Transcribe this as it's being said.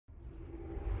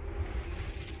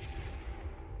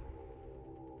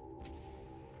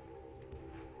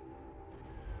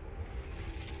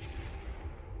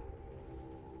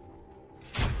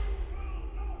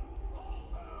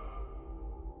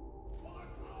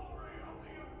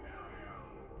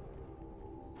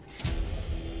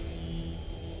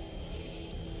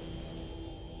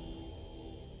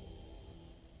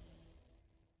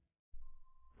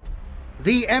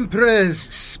The Emperor's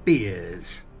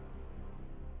Spears.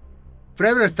 For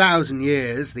over 1,000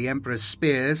 years, the Emperor's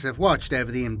Spears have watched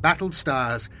over the embattled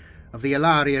stars of the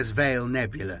Ilaria's Veil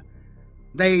Nebula.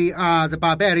 They are the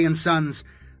barbarian sons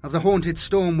of the haunted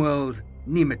storm world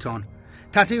Nemeton,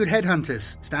 tattooed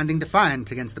headhunters standing defiant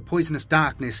against the poisonous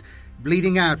darkness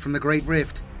bleeding out from the Great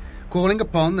Rift. Calling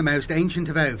upon the most ancient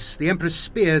of oaths, the Emperor's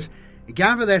Spears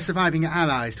gather their surviving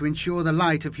allies to ensure the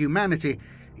light of humanity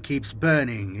keeps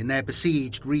burning in their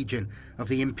besieged region of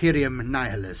the Imperium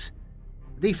Nihilus.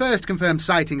 The first confirmed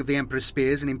sighting of the Emperor's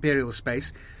Spears in Imperial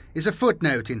space is a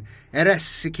footnote in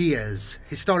Eresikia's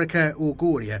Historica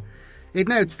Auguria. It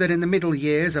notes that in the middle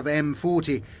years of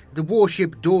M40, the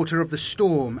warship Daughter of the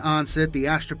Storm answered the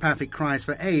astropathic cries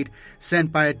for aid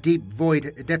sent by a deep void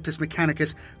Adeptus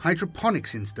Mechanicus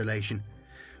hydroponics installation.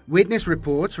 Witness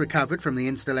reports recovered from the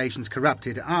installation's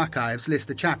corrupted archives list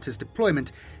the chapter's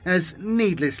deployment as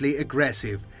needlessly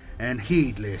aggressive and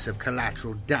heedless of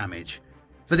collateral damage.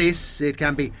 For this, it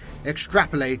can be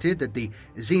extrapolated that the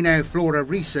xenoflora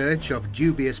research of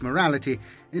dubious morality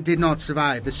did not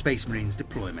survive the Space Marines'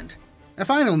 deployment. A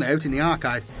final note in the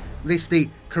archive lists the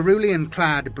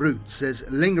cerulean-clad brutes as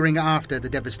lingering after the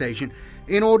devastation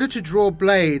in order to draw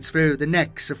blades through the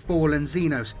necks of fallen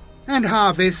Xenos and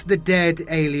harvest the dead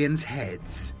aliens'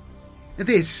 heads.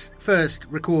 This first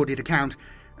recorded account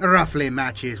roughly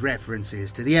matches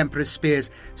references to the Emperor's Spear's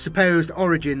supposed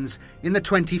origins in the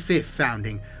 25th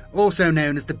founding, also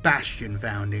known as the Bastion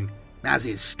founding. As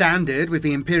is standard with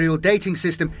the Imperial dating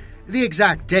system, the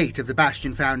exact date of the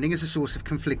Bastion founding is a source of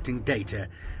conflicting data,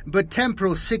 but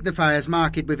temporal signifiers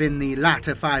mark it within the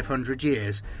latter 500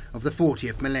 years of the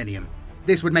 40th millennium.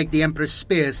 This would make the Emperor's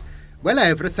Spears well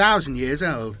over 1,000 years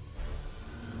old.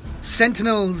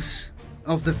 Sentinels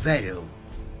of the Veil.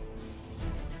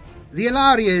 The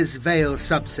Ilaria's Veil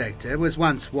subsector was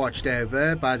once watched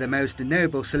over by the most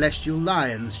noble Celestial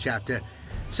Lions chapter.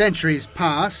 Centuries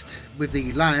passed, with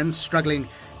the Lions struggling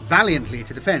valiantly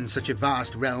to defend such a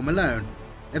vast realm alone,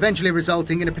 eventually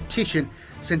resulting in a petition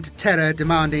sent to Terra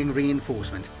demanding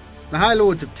reinforcement. The High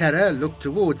Lords of Terra looked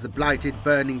towards the blighted,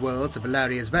 burning worlds of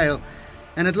Ilaria's Veil,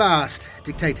 and at last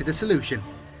dictated a solution.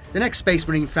 The next Space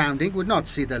Marine founding would not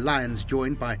see the Lions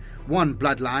joined by one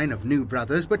bloodline of new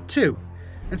brothers, but two,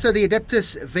 and so the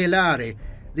Adeptus Velari,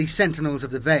 the Sentinels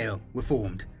of the Veil, were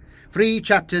formed. 3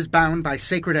 chapters bound by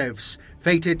sacred oaths,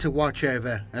 fated to watch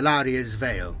over Ilaria's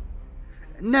Veil.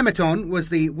 Nemeton was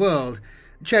the world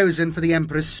chosen for the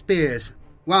Emperor's Spears,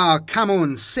 while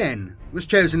Camon Sen was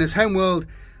chosen as homeworld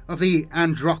of the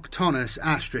Androctonus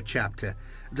Astra chapter,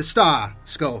 the Star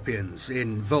Scorpions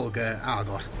in vulgar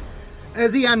argot.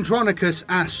 The Andronicus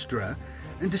Astra,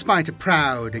 despite a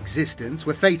proud existence,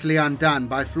 were fatally undone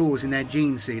by flaws in their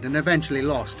gene seed and eventually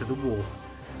lost to the war.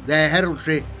 Their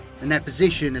heraldry and their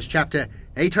position as chapter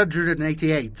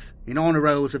 888th in honour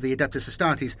rolls of the Adeptus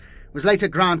Astartes was later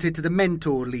granted to the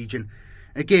Mentor Legion,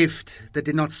 a gift that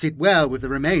did not sit well with the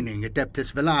remaining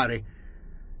Adeptus Velari.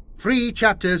 3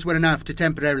 chapters were enough to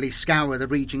temporarily scour the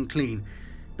region clean,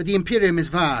 but the Imperium is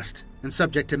vast and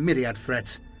subject to myriad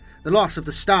threats. The loss of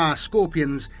the Star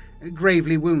Scorpions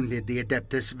gravely wounded the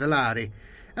Adeptus Velari,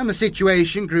 and the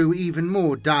situation grew even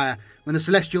more dire when the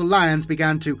Celestial Lions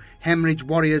began to hemorrhage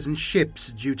warriors and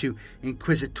ships due to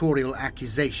inquisitorial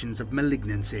accusations of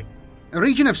malignancy. A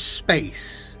region of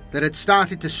space that had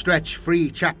started to stretch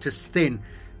 3 chapters thin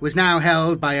was now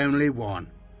held by only one.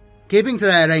 Keeping to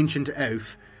their ancient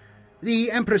oath,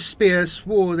 the Emperor's Spears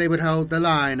swore they would hold the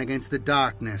line against the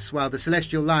darkness, while the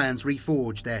Celestial Lions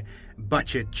reforged their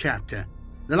butchered chapter.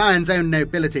 The Lions' own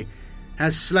nobility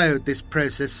has slowed this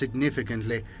process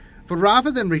significantly, for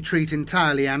rather than retreat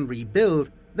entirely and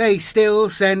rebuild, they still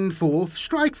send forth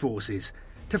strike forces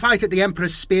to fight at the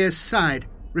Emperor's Spear's side,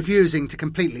 refusing to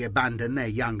completely abandon their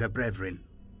younger brethren.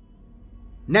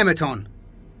 Nemeton,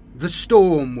 the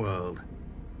Storm World.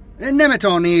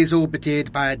 Nemeton is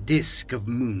orbited by a disk of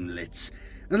moonlets,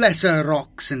 lesser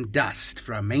rocks and dust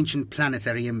from ancient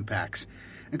planetary impacts,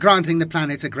 granting the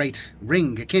planet a great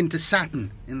ring akin to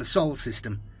Saturn in the Sol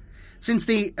system. Since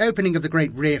the opening of the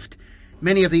Great Rift,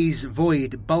 many of these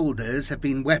void boulders have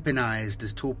been weaponized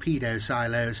as torpedo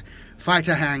silos,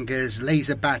 fighter hangars,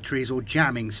 laser batteries, or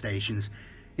jamming stations,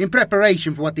 in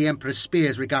preparation for what the Emperor's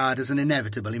Spears regard as an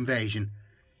inevitable invasion.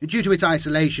 Due to its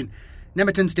isolation,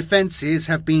 Nemeton's defences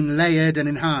have been layered and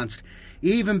enhanced,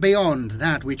 even beyond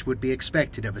that which would be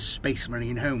expected of a Space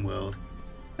Marine homeworld.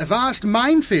 A vast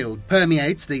minefield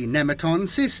permeates the Nemeton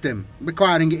system,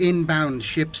 requiring inbound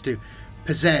ships to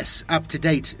possess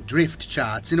up-to-date drift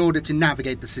charts in order to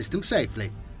navigate the system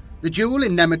safely. The jewel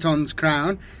in Nemeton's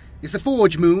crown is the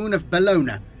Forge Moon of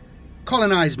Bellona,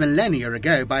 Colonised millennia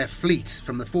ago by a fleet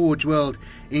from the Forge World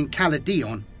in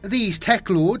Caladion, these tech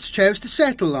lords chose to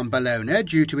settle on Bologna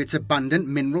due to its abundant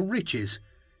mineral riches.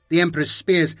 The Emperor's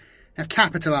spears have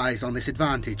capitalised on this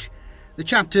advantage. The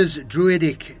chapter's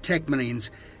druidic tech marines,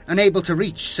 unable to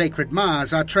reach Sacred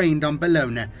Mars, are trained on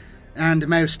Bologna, and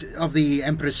most of the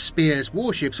Emperor's spears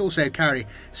warships also carry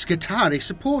Scutari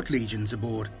support legions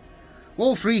aboard.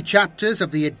 All three chapters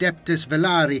of the Adeptus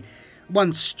Velari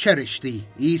once cherished the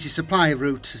easy supply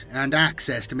route and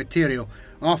access to material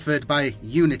offered by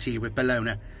unity with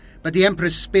Bologna, but the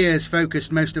Emperor's spears focused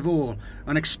most of all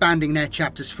on expanding their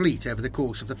chapter's fleet over the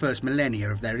course of the first millennia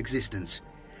of their existence.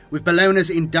 With Bologna's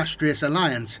industrious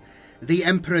alliance, the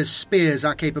Emperor's spears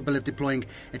are capable of deploying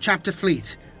a chapter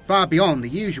fleet far beyond the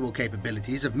usual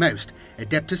capabilities of most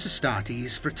Adeptus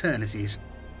Astartes fraternities.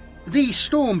 The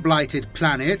storm-blighted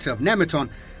planet of Nemeton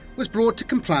was brought to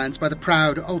compliance by the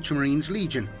proud Ultramarines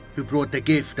Legion, who brought the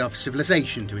gift of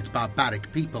civilization to its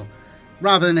barbaric people.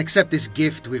 Rather than accept this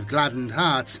gift with gladdened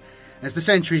hearts, as the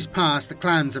centuries passed, the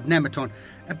clans of Nemeton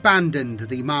abandoned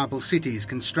the marble cities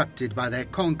constructed by their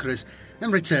conquerors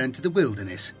and returned to the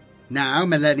wilderness. Now,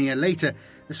 millennia later,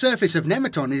 the surface of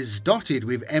Nemeton is dotted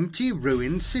with empty,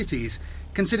 ruined cities,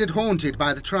 considered haunted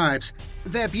by the tribes,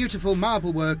 their beautiful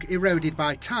marble work eroded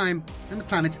by time and the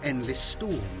planet's endless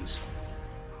storms.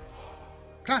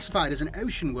 Classified as an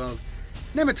ocean world,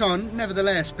 Nemeton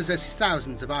nevertheless possesses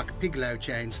thousands of archipelago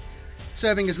chains,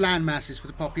 serving as landmasses for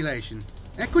the population.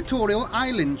 Equatorial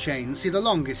island chains see the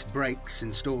longest breaks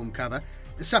in storm cover,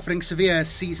 suffering severe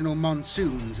seasonal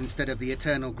monsoons instead of the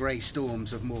eternal grey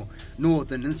storms of more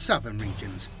northern and southern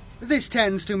regions. This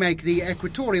tends to make the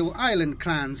equatorial island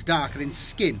clans darker in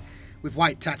skin, with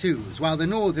white tattoos, while the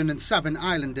northern and southern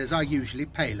islanders are usually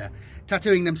paler,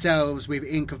 tattooing themselves with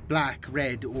ink of black,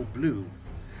 red or blue.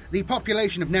 The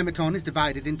population of Nemeton is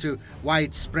divided into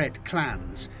widespread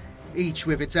clans, each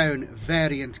with its own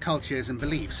variant cultures and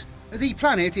beliefs. The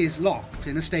planet is locked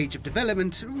in a stage of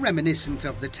development reminiscent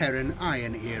of the Terran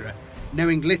Iron era,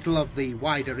 knowing little of the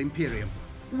wider Imperium.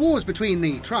 Wars between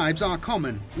the tribes are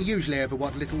common, usually over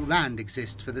what little land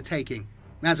exists for the taking.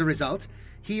 As a result,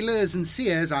 healers and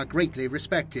seers are greatly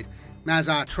respected, as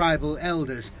are tribal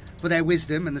elders, for their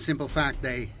wisdom and the simple fact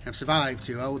they have survived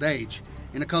to old age,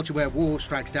 in a culture where war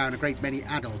strikes down a great many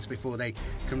adults before they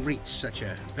can reach such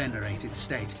a venerated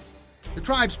state. The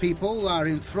tribespeople are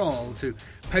enthralled to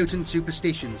potent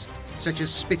superstitions, such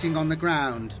as spitting on the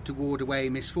ground to ward away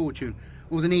misfortune,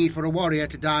 or the need for a warrior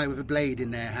to die with a blade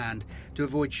in their hand to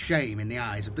avoid shame in the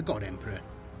eyes of the God Emperor.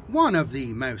 One of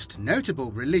the most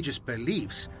notable religious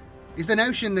beliefs is the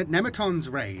notion that Nemeton's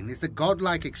reign is the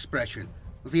godlike expression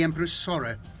of the Emperor's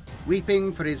sorrow,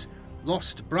 weeping for his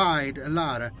lost bride,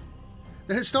 Alara.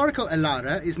 The historical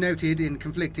Alara is noted in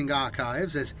conflicting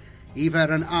archives as either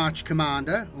an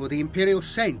arch-commander or the imperial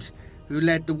saint who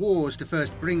led the wars to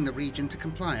first bring the region to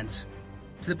compliance.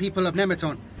 To the people of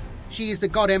Nemeton, she is the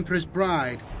God Emperor's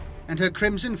bride, and her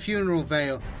crimson funeral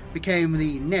veil became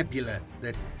the nebula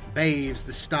that bathes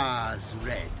the stars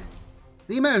red.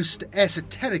 The most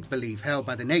esoteric belief held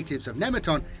by the natives of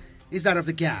Nemeton is that of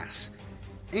the gas.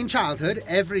 In childhood,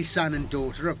 every son and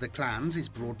daughter of the clans is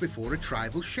brought before a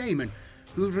tribal shaman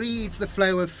who reads the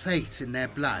flow of fate in their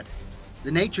blood.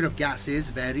 The nature of gases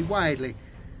vary widely,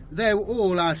 though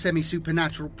all are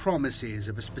semi-supernatural promises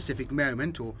of a specific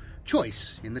moment or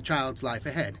choice in the child's life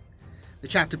ahead. The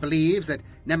chapter believes that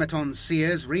Nemeton's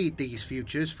seers read these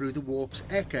futures through the warp's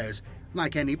echoes,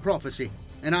 like any prophecy,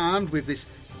 and armed with this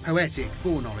poetic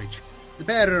foreknowledge, the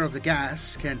bearer of the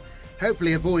gas can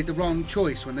hopefully avoid the wrong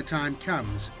choice when the time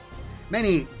comes.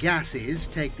 Many gases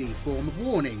take the form of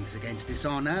warnings against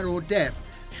dishonour or death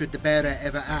should the bearer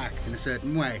ever act in a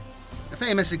certain way. A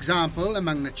famous example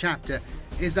among the chapter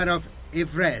is that of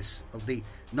Ivres of the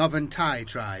Novantai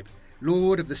tribe,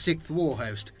 lord of the 6th war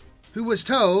host, who was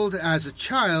told as a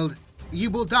child, "You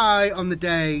will die on the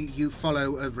day you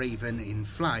follow a raven in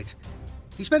flight."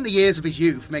 He spent the years of his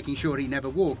youth making sure he never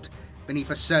walked beneath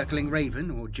a circling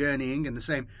raven or journeying in the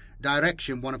same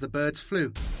direction one of the birds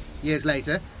flew. Years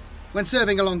later, when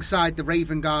serving alongside the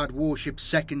Raven Guard warship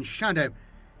Second Shadow,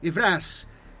 Ivras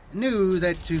knew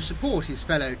that to support his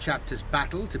fellow chapter's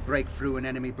battle to break through an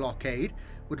enemy blockade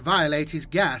would violate his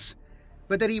gas,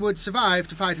 but that he would survive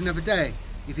to fight another day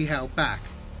if he held back.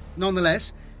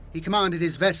 Nonetheless, he commanded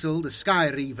his vessel, the Sky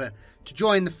Reaver, to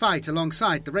join the fight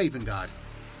alongside the Raven Guard.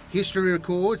 History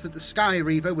records that the Sky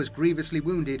Reaver was grievously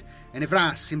wounded and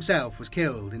Ivras himself was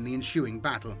killed in the ensuing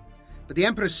battle. But the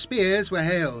Emperor's spears were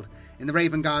hailed in the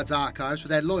Raven Guard's archives for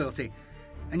their loyalty,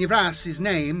 and Ivras'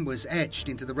 name was etched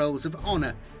into the rolls of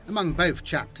honour among both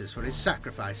chapters for his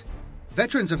sacrifice.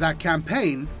 Veterans of that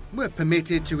campaign were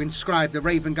permitted to inscribe the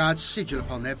Raven Guard's sigil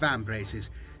upon their vambraces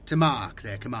to mark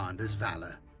their commander's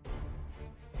valour.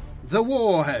 The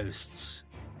War Hosts.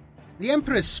 The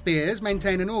Emperor's Spears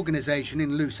maintain an organisation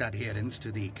in loose adherence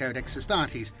to the Codex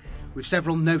Astartes, with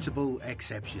several notable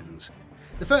exceptions.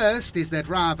 The first is that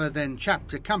rather than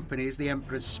chapter companies, the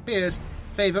Emperor's Spears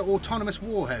favour autonomous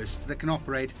war hosts that can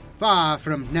operate far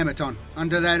from Nemeton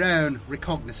under their own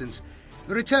recognizance,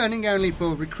 returning only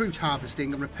for recruit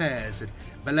harvesting and repairs at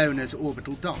Bellona's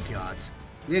orbital dockyards.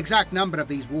 The exact number of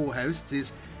these war hosts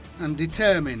is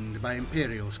undetermined by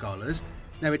Imperial scholars,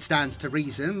 though it stands to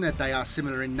reason that they are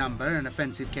similar in number and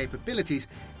offensive capabilities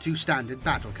to standard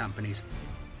battle companies.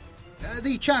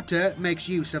 The chapter makes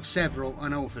use of several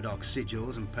unorthodox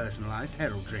sigils and personalised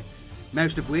heraldry,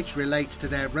 most of which relates to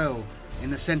their role in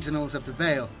the Sentinels of the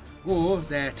Veil or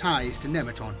their ties to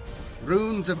Nemeton.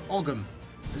 Runes of Ogham,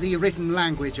 the written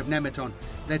language of Nemeton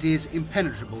that is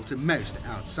impenetrable to most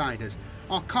outsiders,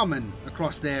 are common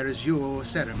across their azure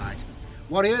ceramite.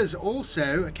 Warriors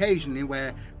also occasionally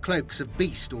wear cloaks of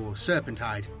beast or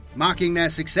serpentide, marking their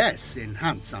success in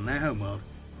hunts on their homeworld.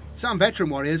 Some veteran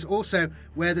warriors also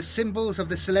wear the symbols of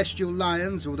the celestial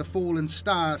lions or the fallen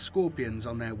star scorpions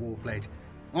on their warplate,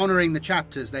 honouring the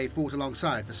chapters they fought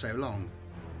alongside for so long.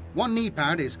 One knee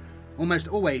pad is almost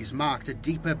always marked a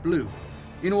deeper blue,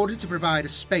 in order to provide a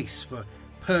space for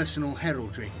personal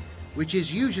heraldry, which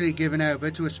is usually given over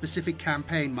to a specific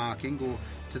campaign marking or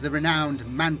to the renowned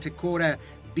Manticora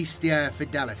Bestia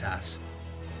Fidelitas.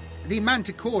 The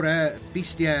Manticora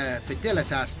Bestia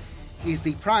Fidelitas is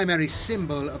the primary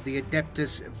symbol of the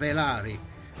Adeptus Velari,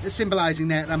 symbolising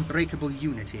their unbreakable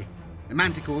unity. The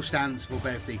Manticore stands for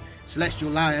both the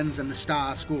Celestial Lions and the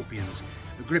Star Scorpions,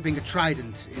 gripping a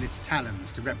trident in its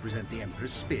talons to represent the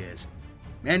Emperor's Spears.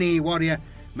 Any warrior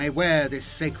may wear this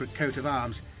sacred coat of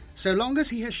arms, so long as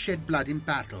he has shed blood in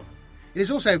battle. It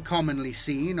is also commonly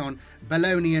seen on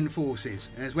Bellonian forces,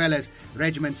 as well as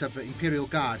regiments of Imperial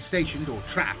Guards stationed or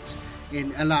trapped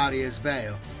in Ilaria's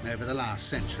Vale over the last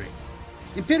century.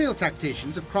 Imperial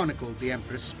tacticians have chronicled the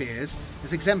Emperor's Spears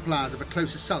as exemplars of a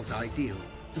close assault ideal.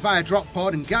 Via drop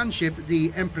pod and gunship,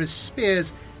 the Emperor's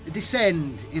Spears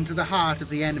descend into the heart of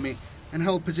the enemy and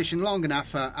hold position long enough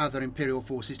for other Imperial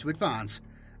forces to advance,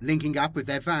 linking up with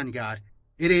their vanguard.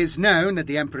 It is known that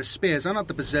the Emperor's Spears are not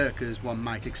the berserkers one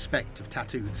might expect of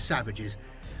tattooed savages,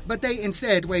 but they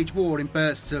instead wage war in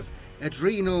bursts of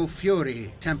adrenal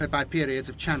fury tempered by periods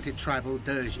of chanted tribal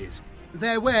dirges.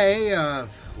 Their way of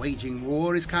waging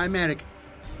war is chimeric,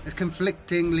 as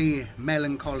conflictingly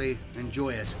melancholy and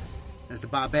joyous as the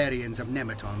barbarians of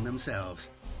Nemeton themselves.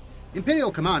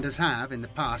 Imperial commanders have, in the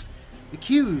past,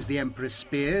 accused the Emperor's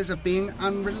Spears of being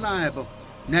unreliable,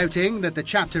 noting that the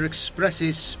chapter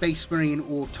expresses Space Marine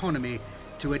autonomy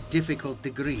to a difficult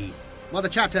degree. While the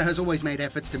chapter has always made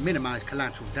efforts to minimise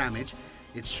collateral damage,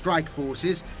 its strike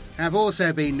forces have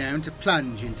also been known to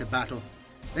plunge into battle.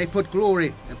 They put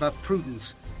glory above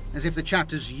prudence, as if the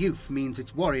chapter's youth means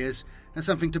its warriors have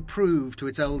something to prove to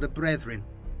its older brethren.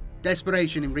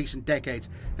 Desperation in recent decades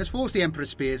has forced the Emperor's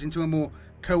Spears into a more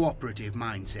cooperative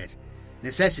mindset.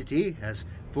 Necessity has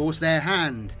forced their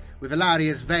hand with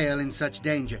Ilaria's Vale in such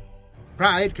danger.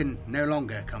 Pride can no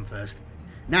longer come first.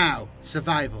 Now,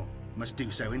 survival must do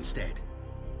so instead.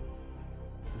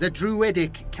 The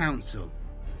Druidic Council.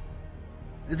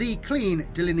 The clean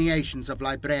delineations of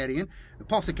librarian,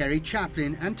 apothecary,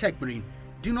 chaplain, and tech marine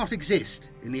do not exist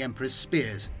in the Emperor's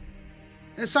Spears.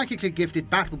 Psychically gifted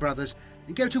battle brothers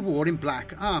go to war in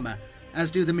black armour,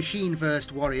 as do the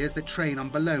machine-versed warriors that train on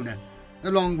Bellona,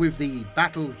 along with the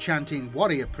battle-chanting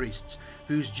warrior priests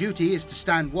whose duty is to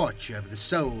stand watch over the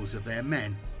souls of their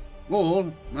men.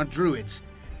 All are druids,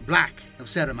 black of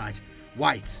ceramite,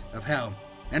 white of helm,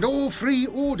 and all three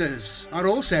orders are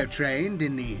also trained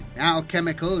in the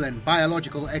alchemical and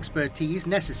biological expertise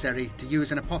necessary to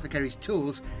use an apothecary's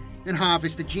tools and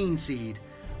harvest the gene seed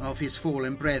of his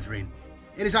fallen brethren.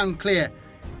 It is unclear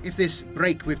if this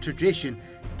break with tradition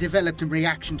developed in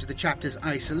reaction to the chapter's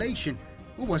isolation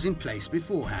or was in place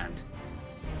beforehand.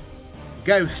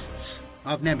 Ghosts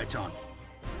of Nemeton.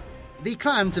 The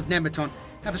clans of Nemeton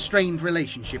have a strained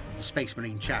relationship with the Space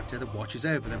Marine chapter that watches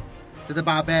over them. To the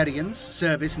barbarians,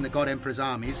 service in the God Emperor's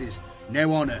armies is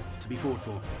no honour to be fought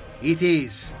for. It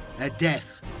is a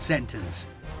death sentence.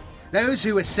 Those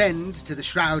who ascend to the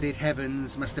shrouded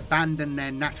heavens must abandon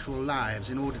their natural lives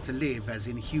in order to live as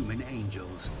inhuman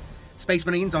angels. Space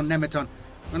Marines on Nemeton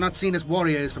are not seen as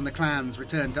warriors from the clans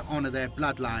returned to honour their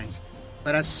bloodlines,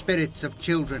 but as spirits of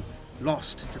children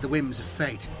lost to the whims of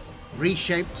fate,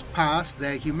 reshaped past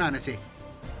their humanity.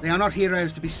 They are not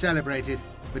heroes to be celebrated,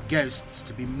 but ghosts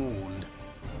to be mourned.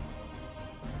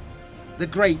 the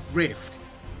Great Rift.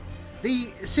 The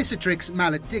Cicatrix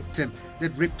Maledictum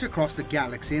that ripped across the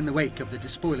galaxy in the wake of the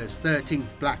Despoiler's 13th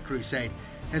Black Crusade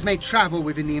has made travel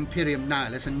within the Imperium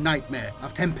Nihilus a nightmare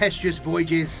of tempestuous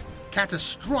voyages,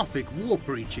 catastrophic warp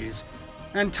breaches,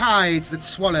 and tides that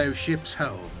swallow ships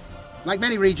whole. Like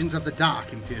many regions of the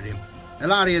Dark Imperium,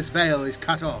 Ilaria's Vale is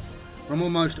cut off from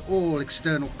almost all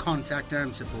external contact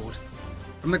and support.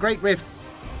 From the Great Rift,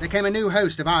 there came a new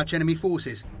host of arch-enemy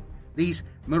forces. These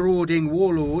marauding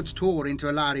warlords tore into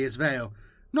Ilaria's Vale,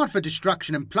 not for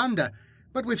destruction and plunder,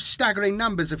 but with staggering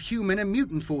numbers of human and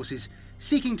mutant forces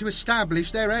seeking to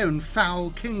establish their own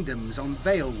foul kingdoms on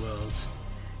Vale worlds.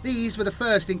 These were the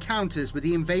first encounters with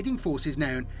the invading forces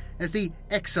known as the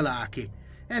Exilarchy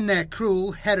and their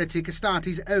cruel heretic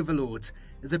Astartes overlords,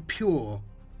 the Pure.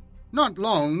 Not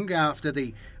long after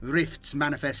the Rift's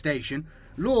manifestation,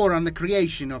 lore on the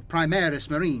creation of Primaris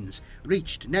Marines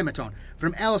reached Nemeton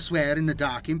from elsewhere in the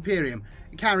Dark Imperium,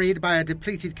 carried by a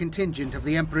depleted contingent of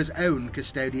the Emperor's own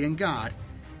custodian guard.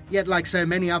 Yet, like so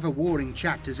many other warring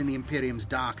chapters in the Imperium's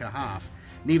darker half,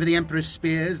 neither the Emperor's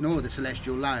spears nor the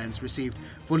Celestial Lions received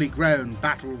fully grown,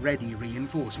 battle-ready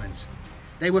reinforcements.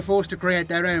 They were forced to create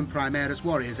their own Primaris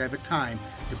warriors over time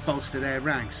to bolster their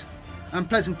ranks.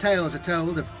 Unpleasant tales are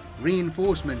told of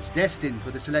reinforcements destined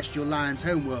for the Celestial Lions'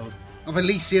 homeworld, of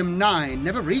Elysium 9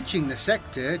 never reaching the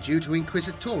sector due to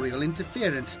inquisitorial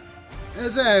interference.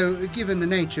 Though, given the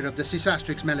nature of the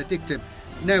Cicatrix Maledictum,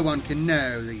 no one can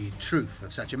know the truth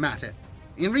of such a matter.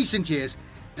 In recent years,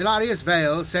 Ilaria's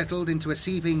Vale settled into a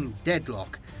seething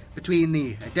deadlock between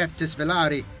the Adeptus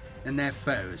Velari and their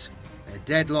foes. A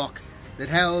deadlock that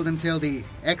held until the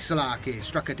Exilarchy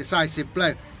struck a decisive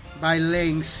blow by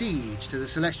laying siege to the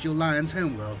Celestial Lions'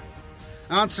 homeworld.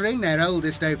 Answering their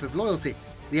oldest oath of loyalty,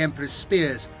 the Emperor's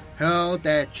spears hurled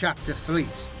their chapter fleet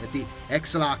at the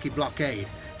Exilarchy blockade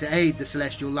to aid the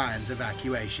Celestial Lions'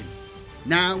 evacuation.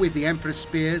 Now, with the Emperor's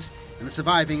spears and the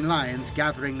surviving Lions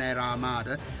gathering their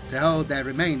armada to hold their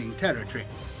remaining territory,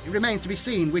 it remains to be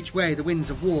seen which way the winds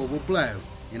of war will blow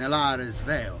in Ilaria's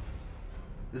Vale.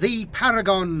 The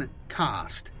Paragon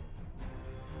Caste.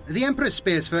 The Emperor's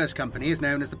Spear's first company is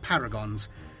known as the Paragons.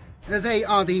 They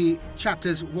are the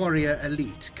chapter's warrior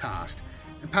elite caste.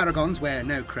 Paragons wear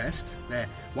no crest. Their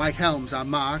white helms are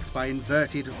marked by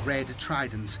inverted red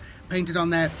tridents, painted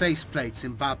on their faceplates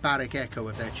in barbaric echo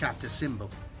of their chapter symbol.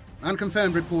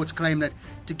 Unconfirmed reports claim that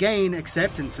to gain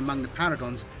acceptance among the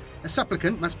Paragons, a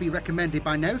supplicant must be recommended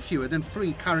by no fewer than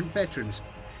 3 current veterans.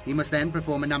 He must then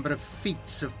perform a number of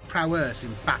feats of prowess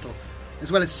in battle,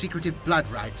 as well as secretive blood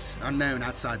rites unknown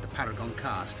outside the Paragon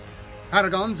caste.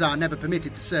 Paragons are never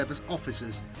permitted to serve as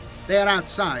officers. They are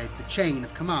outside the chain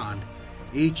of command,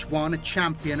 each one a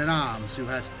champion at arms who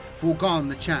has foregone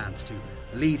the chance to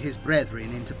lead his brethren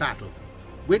into battle.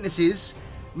 Witnesses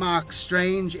mark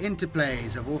strange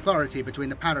interplays of authority between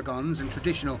the Paragons and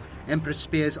traditional Emperor's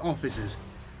Spear's officers.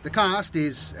 The caste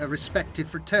is a respected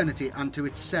fraternity unto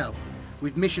itself,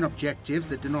 with mission objectives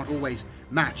that do not always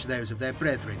match those of their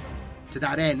brethren. To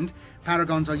that end,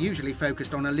 Paragons are usually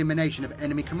focused on elimination of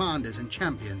enemy commanders and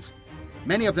champions.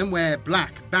 Many of them wear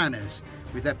black banners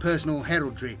with their personal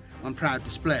heraldry on proud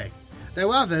display,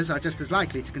 though others are just as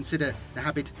likely to consider the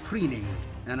habit preening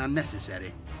and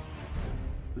unnecessary.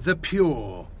 The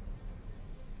Pure.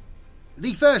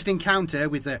 The first encounter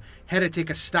with the heretic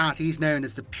Astartes known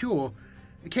as the Pure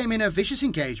came in a vicious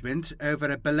engagement over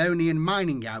a Balonian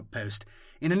mining outpost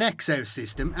in an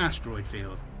exosystem asteroid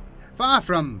field. Far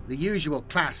from the usual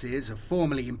classes of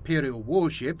formerly Imperial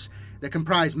warships that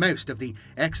comprised most of the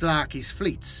Exilarchy's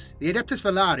fleets, the Adeptus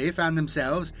Velari found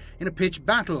themselves in a pitched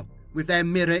battle with their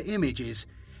mirror images,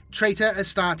 traitor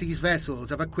Astartes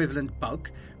vessels of equivalent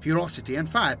bulk, ferocity and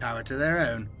firepower to their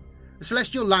own. The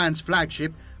Celestial Lion's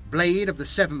flagship, Blade of the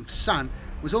Seventh Sun,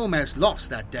 was almost lost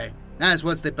that day, as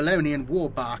was the Balonian war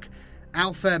bark,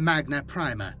 Alpha Magna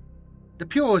Prima. The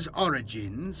Pure's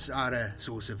origins are a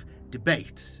source of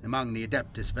debate among the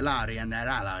Adeptus Velari and their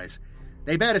allies.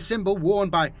 They bear a symbol worn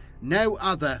by no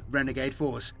other renegade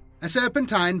force, a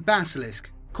serpentine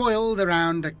basilisk coiled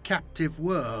around a captive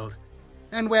world,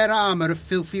 and wear armour of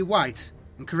filthy white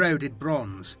and corroded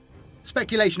bronze.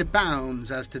 Speculation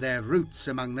abounds as to their roots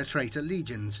among the traitor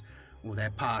legions, or their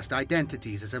past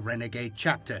identities as a renegade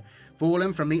chapter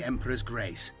fallen from the Emperor's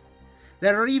grace.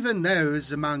 There are even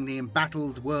those among the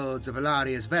embattled worlds of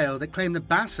Ilaria's Vale that claim the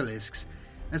basilisks,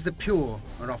 as the Pure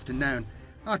are often known,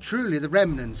 are truly the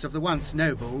remnants of the once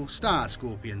noble Star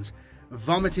Scorpions,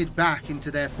 vomited back into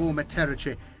their former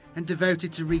territory and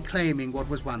devoted to reclaiming what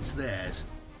was once theirs.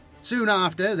 Soon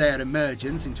after their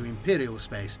emergence into Imperial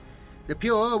space, the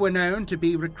Pure were known to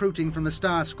be recruiting from the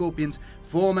Star Scorpions'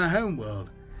 former homeworld,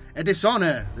 a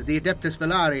dishonour that the Adeptus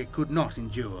Valari could not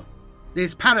endure.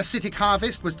 This parasitic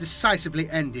harvest was decisively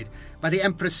ended by the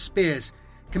Emperor's spears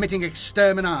committing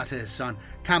exterminatus on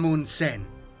Kamun Sen,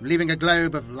 leaving a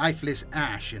globe of lifeless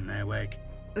ash in their wake.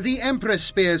 The Emperor's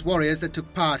spears warriors that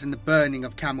took part in the burning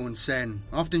of Kamun Sen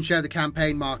often show the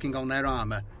campaign marking on their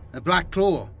armour, a black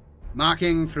claw,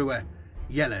 marking through a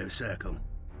yellow circle.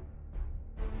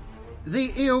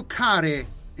 The Eokari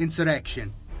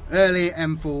insurrection, early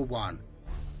M41.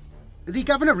 The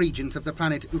Governor-Regent of the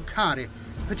planet Ukari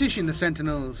petitioned the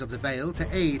Sentinels of the Vale to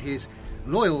aid his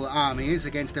loyal armies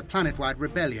against a planet-wide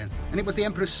rebellion, and it was the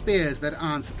Emperor's spears that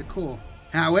answered the call.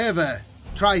 However,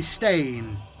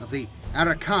 Tristain of the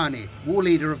Arakani, war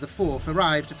leader of the Fourth,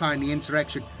 arrived to find the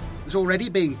insurrection was already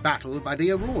being battled by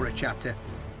the Aurora chapter,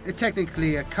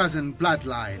 technically a cousin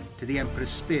bloodline to the Emperor's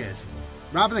spears.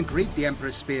 Rather than greet the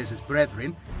Emperor's spears as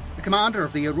brethren, the commander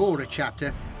of the Aurora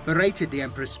chapter berated the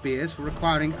Emperor's spears for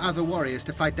requiring other warriors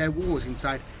to fight their wars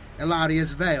inside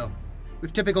Elaria's Vale.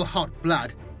 With typical hot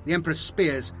blood, the Emperor's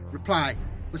spears' reply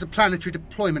was a planetary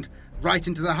deployment right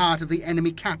into the heart of the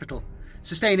enemy capital,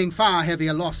 sustaining far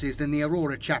heavier losses than the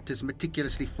Aurora chapter's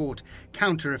meticulously fought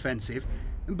counter-offensive,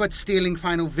 but stealing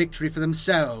final victory for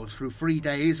themselves through 3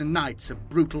 days and nights of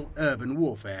brutal urban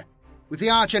warfare. With the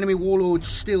arch-enemy warlord's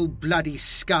still bloody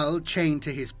skull chained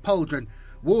to his pauldron,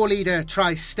 war leader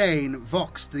Tristain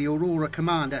voxed the Aurora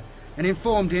commander and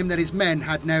informed him that his men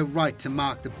had no right to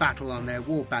mark the battle on their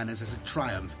war banners as a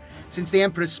triumph, since the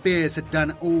Emperor's spears had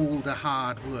done all the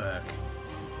hard work.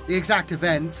 The exact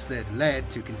events that led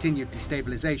to continued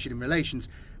destabilisation in relations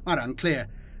are unclear,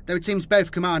 though it seems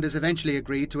both commanders eventually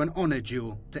agreed to an honour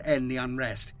duel to end the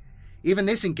unrest. Even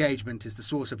this engagement is the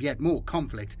source of yet more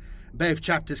conflict. Both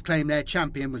chapters claim their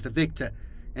champion was the victor,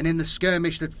 and in the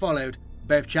skirmish that followed,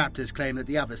 both chapters claim that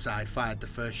the other side fired the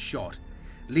first shot,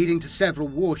 leading to several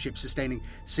warships sustaining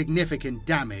significant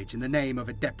damage in the name of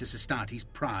Adeptus Astartes'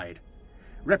 pride.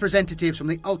 Representatives from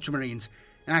the Ultramarines,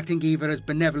 acting either as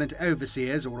benevolent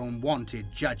overseers or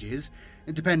unwanted judges,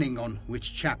 depending on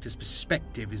which chapter's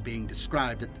perspective is being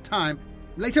described at the time,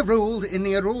 later ruled in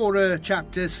the Aurora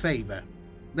chapter's favour.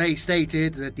 They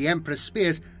stated that the Emperor's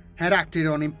spears had acted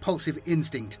on impulsive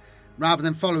instinct, rather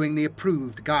than following the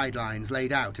approved guidelines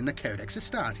laid out in the Codex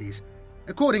Astartes.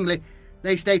 Accordingly,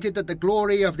 they stated that the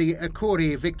glory of the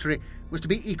Akori victory was to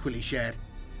be equally shared.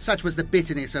 Such was the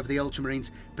bitterness of the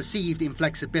Ultramarines' perceived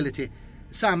inflexibility.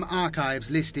 Some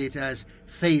archives list it as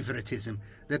favouritism,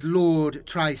 that Lord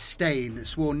Tristain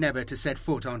swore never to set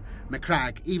foot on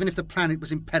Macragge, even if the planet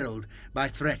was imperilled by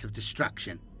threat of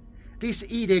destruction. This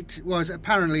edict was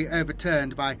apparently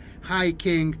overturned by High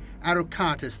King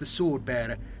Arukatus the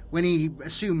Swordbearer when he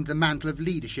assumed the mantle of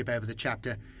leadership over the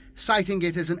chapter, citing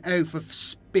it as an oath of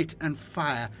spit and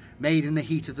fire made in the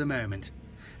heat of the moment.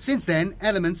 Since then,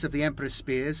 elements of the Emperor's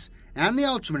spears and the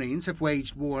Ultramarines have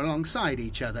waged war alongside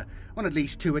each other on at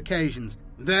least 2 occasions,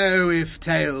 though if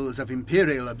tales of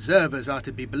Imperial observers are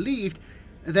to be believed,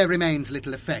 there remains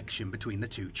little affection between the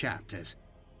 2 chapters.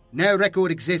 No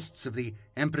record exists of the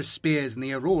Emperor's spears and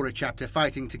the Aurora chapter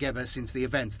fighting together since the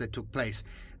events that took place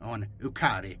on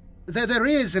Ukari, though there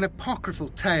is an apocryphal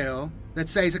tale that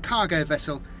says a cargo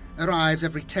vessel arrives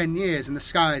every 10 years in the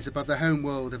skies above the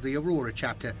homeworld of the Aurora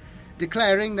chapter,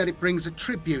 declaring that it brings a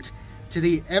tribute to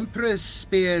the Emperor's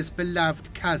spear's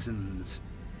beloved cousins.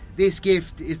 This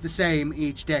gift is the same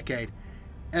each decade.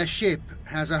 A ship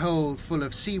has a hold full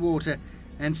of seawater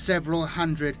and several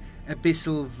hundred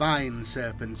abyssal vine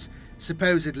serpents,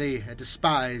 supposedly a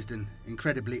despised and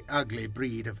incredibly ugly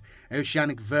breed of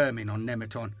oceanic vermin on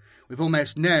Nemeton, with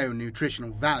almost no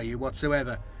nutritional value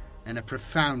whatsoever and a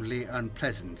profoundly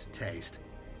unpleasant taste.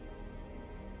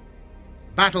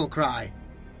 Battle Cry.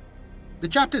 The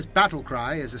chapter's battle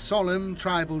cry is a solemn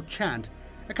tribal chant,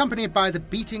 accompanied by the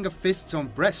beating of fists on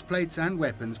breastplates and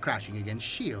weapons crashing against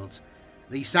shields.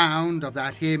 The sound of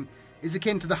that hymn is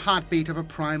akin to the heartbeat of a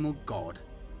primal god.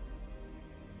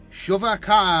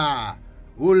 Shuvaka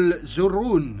ul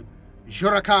Zurun,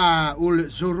 Shuraka ul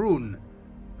Zurun.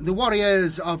 The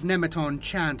warriors of Nemeton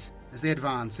chant as they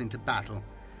advance into battle.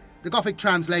 The Gothic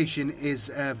translation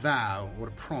is a vow or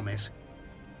a promise.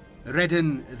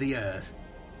 Redden the earth.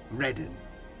 Redden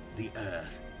the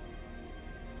earth.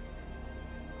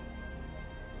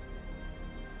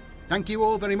 Thank you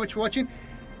all very much for watching.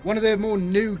 One of the more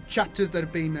new chapters that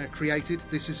have been created.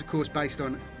 This is, of course, based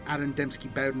on Aaron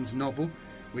Dembski-Bowden's novel,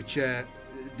 which The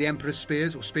Emperor's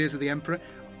Spears, or Spears of the Emperor.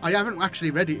 I haven't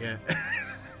actually read it yet,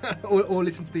 or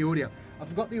listened to the audio. I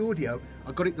forgot the audio.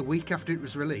 I got it the week after it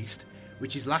was released,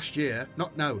 which is last year.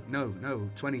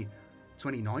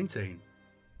 2019.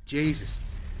 Jesus.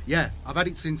 Yeah, I've had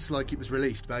it since like it was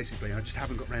released, basically. I just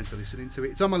haven't got round to listening to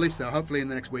it. It's on my list though. Hopefully in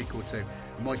the next week or two,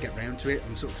 I might get round to it.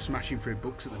 I'm sort of smashing through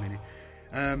books at the minute.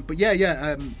 But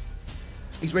yeah,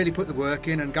 he's really put the work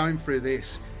in, and going through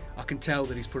this, I can tell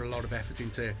that he's put a lot of effort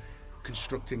into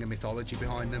constructing a mythology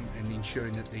behind them and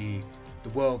ensuring that the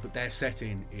world that they're set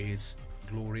in is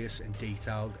glorious and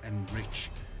detailed and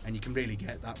rich, and you can really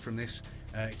get that from this.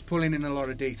 It's pulling in a lot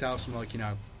of details from, like, you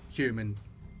know, human,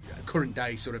 current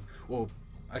day sort of, or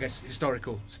I guess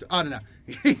historical. I don't know.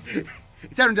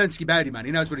 It's Aaron Dembski-Bowden, man.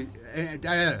 He knows what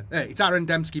it's Aaron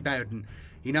Dembski-Bowden.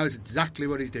 He knows exactly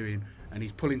what he's doing, and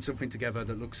he's pulling something together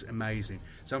that looks amazing.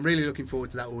 So I'm really looking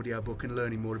forward to that audio book and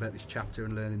learning more about this chapter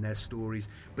and learning their stories.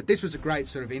 But this was a great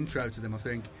sort of intro to them, I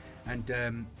think,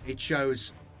 and it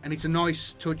shows. And it's a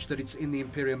nice touch that it's in the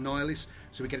Imperium Nihilis,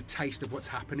 so we get a taste of what's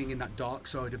happening in that dark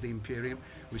side of the Imperium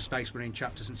with Space Marine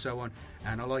chapters and so on.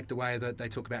 And I like the way that they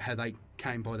talk about how they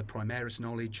came by the Primaris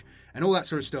knowledge and all that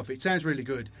sort of stuff. It sounds really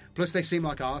good. Plus, they seem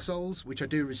like arseholes, which I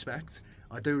do respect.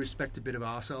 I do respect a bit of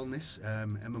arseholeness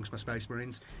amongst my Space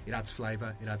Marines. It adds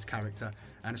flavour, it adds character,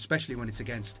 and especially when it's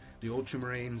against the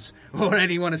Ultramarines or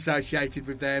anyone associated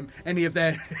with them, any of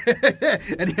their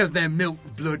milk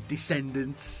blood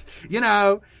descendants. You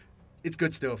know, it's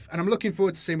good stuff. And I'm looking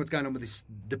forward to seeing what's going on with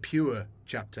the Pure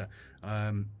chapter,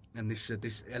 and this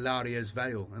Ilaria's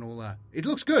Veil and all that. It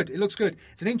looks good. It looks good.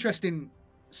 It's an interesting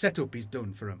setup he's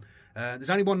done for him. There's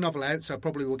only one novel out, so I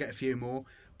probably will get a few more.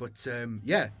 But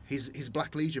yeah, his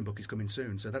Black Legion book is coming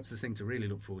soon, so that's the thing to really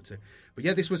look forward to. But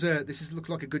yeah, this looks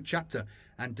like a good chapter,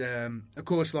 and of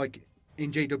course, like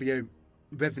in GW,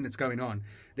 with everything that's going on,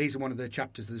 these are one of the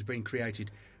chapters that has been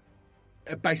created.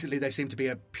 Basically, they seem to be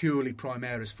a purely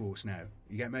Primaris force now.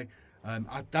 You get me?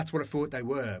 That's what I thought they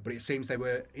were, but it seems they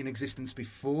were in existence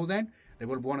before then. They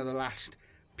were one of the last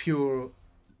pure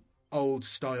old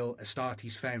style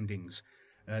Astartes foundings.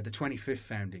 The 25th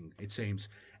founding, it seems,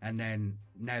 and then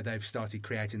now they've started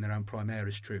creating their own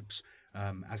Primaris troops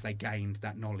as they gained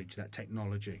that knowledge, that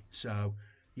technology. So,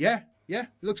 yeah, it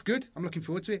looks good. I'm looking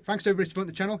forward to it. Thanks to everybody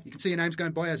supporting the channel. You can see your names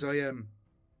going by as I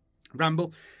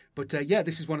ramble. But yeah,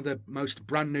 this is one of the most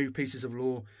brand new pieces of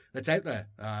lore that's out there.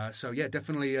 So yeah,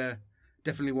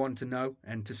 definitely want to know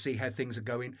and to see how things are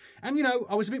going. And, you know,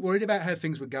 I was a bit worried about how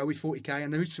things would go with 40k,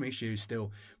 and there is some issues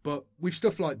still. But with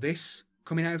stuff like this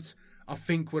coming out, I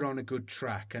think we're on a good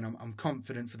track, and I'm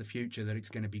confident for the future that it's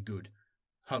going to be good.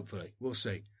 Hopefully. We'll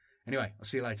see. Anyway, I'll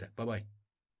see you later. Bye-bye.